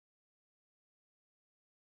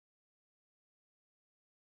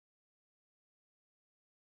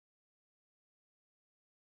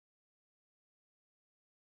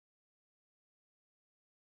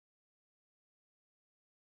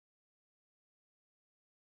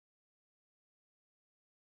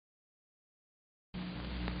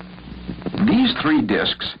These three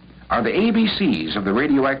discs are the ABCs of the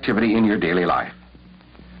radioactivity in your daily life.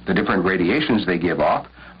 The different radiations they give off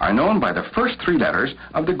are known by the first three letters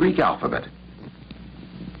of the Greek alphabet.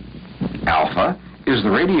 Alpha is the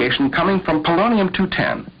radiation coming from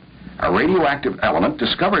polonium-210, a radioactive element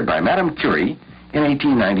discovered by Madame Curie in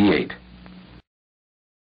 1898.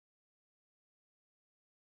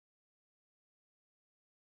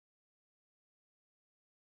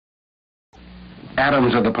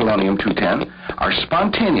 Atoms of the polonium-210 are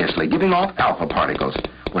spontaneously giving off alpha particles,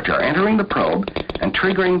 which are entering the probe and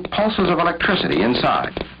triggering pulses of electricity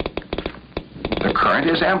inside. The current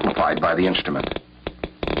is amplified by the instrument.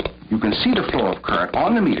 You can see the flow of current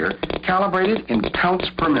on the meter calibrated in counts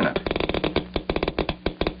per minute.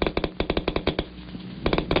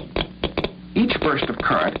 Each burst of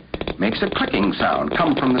current makes a clicking sound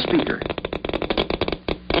come from the speaker.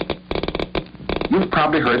 You've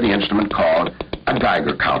probably heard the instrument called a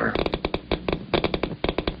Geiger counter.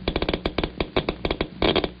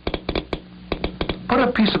 Put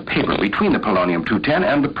a piece of paper between the polonium-210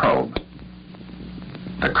 and the probe.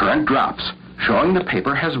 The current drops, showing the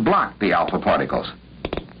paper has blocked the alpha particles.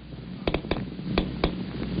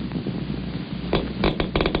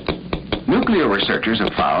 Nuclear researchers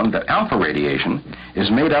have found that alpha radiation is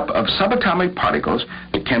made up of subatomic particles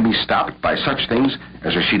that can be stopped by such things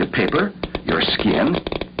as a sheet of paper, your skin,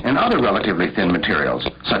 and other relatively thin materials,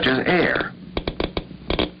 such as air.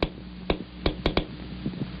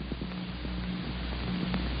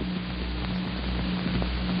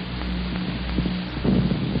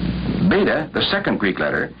 Beta, the second Greek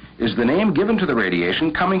letter, is the name given to the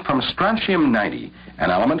radiation coming from strontium-90, an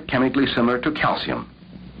element chemically similar to calcium.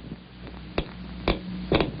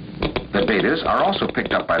 The betas are also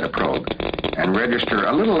picked up by the probe and register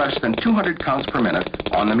a little less than 200 counts per minute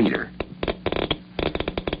on the meter.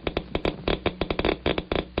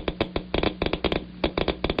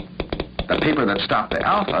 The paper that stopped the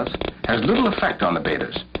alphas has little effect on the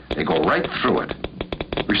betas. They go right through it.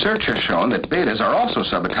 Research has shown that betas are also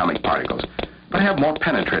subatomic particles, but have more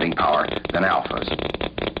penetrating power than alphas.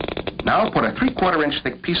 Now put a 3/4 inch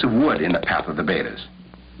thick piece of wood in the path of the betas.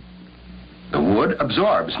 The wood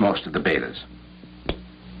absorbs most of the betas.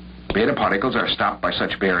 Beta particles are stopped by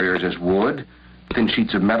such barriers as wood, thin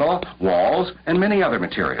sheets of metal, walls, and many other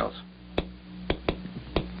materials.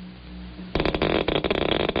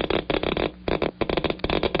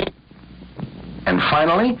 And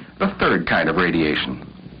finally, the third kind of radiation.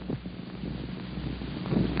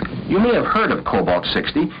 You may have heard of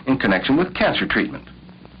cobalt-60 in connection with cancer treatment.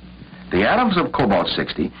 The atoms of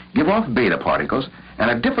cobalt-60 give off beta particles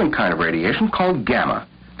and a different kind of radiation called gamma,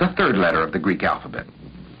 the third letter of the Greek alphabet.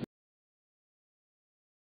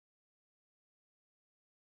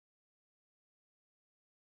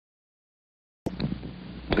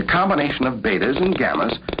 The combination of betas and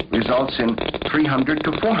gammas results in 300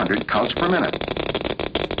 to 400 counts per minute.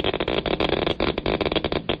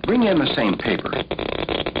 Bring in the same paper.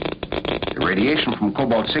 The radiation from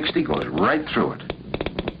cobalt-60 goes right through it.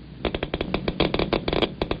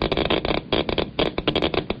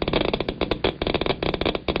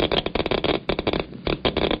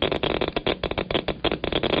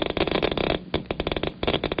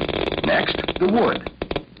 Next, the wood.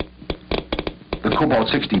 The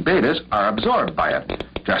cobalt-60 betas are absorbed by it,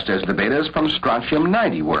 just as the betas from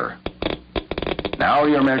strontium-90 were. Now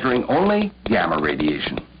you're measuring only gamma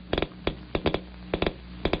radiation.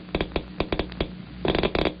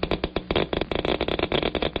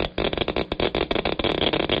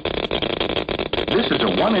 This is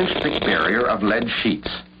a 1-inch thick barrier of lead sheets.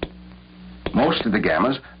 Most of the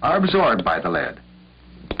gammas are absorbed by the lead,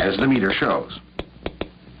 as the meter shows.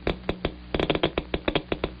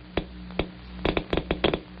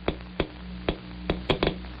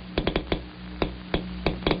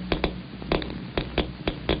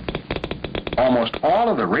 Almost all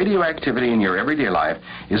of the radioactivity in your everyday life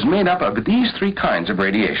is made up of these three kinds of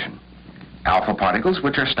radiation. Alpha particles,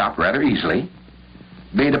 which are stopped rather easily,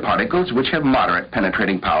 beta particles, which have moderate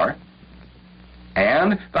penetrating power,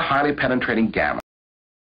 and the highly penetrating gamma.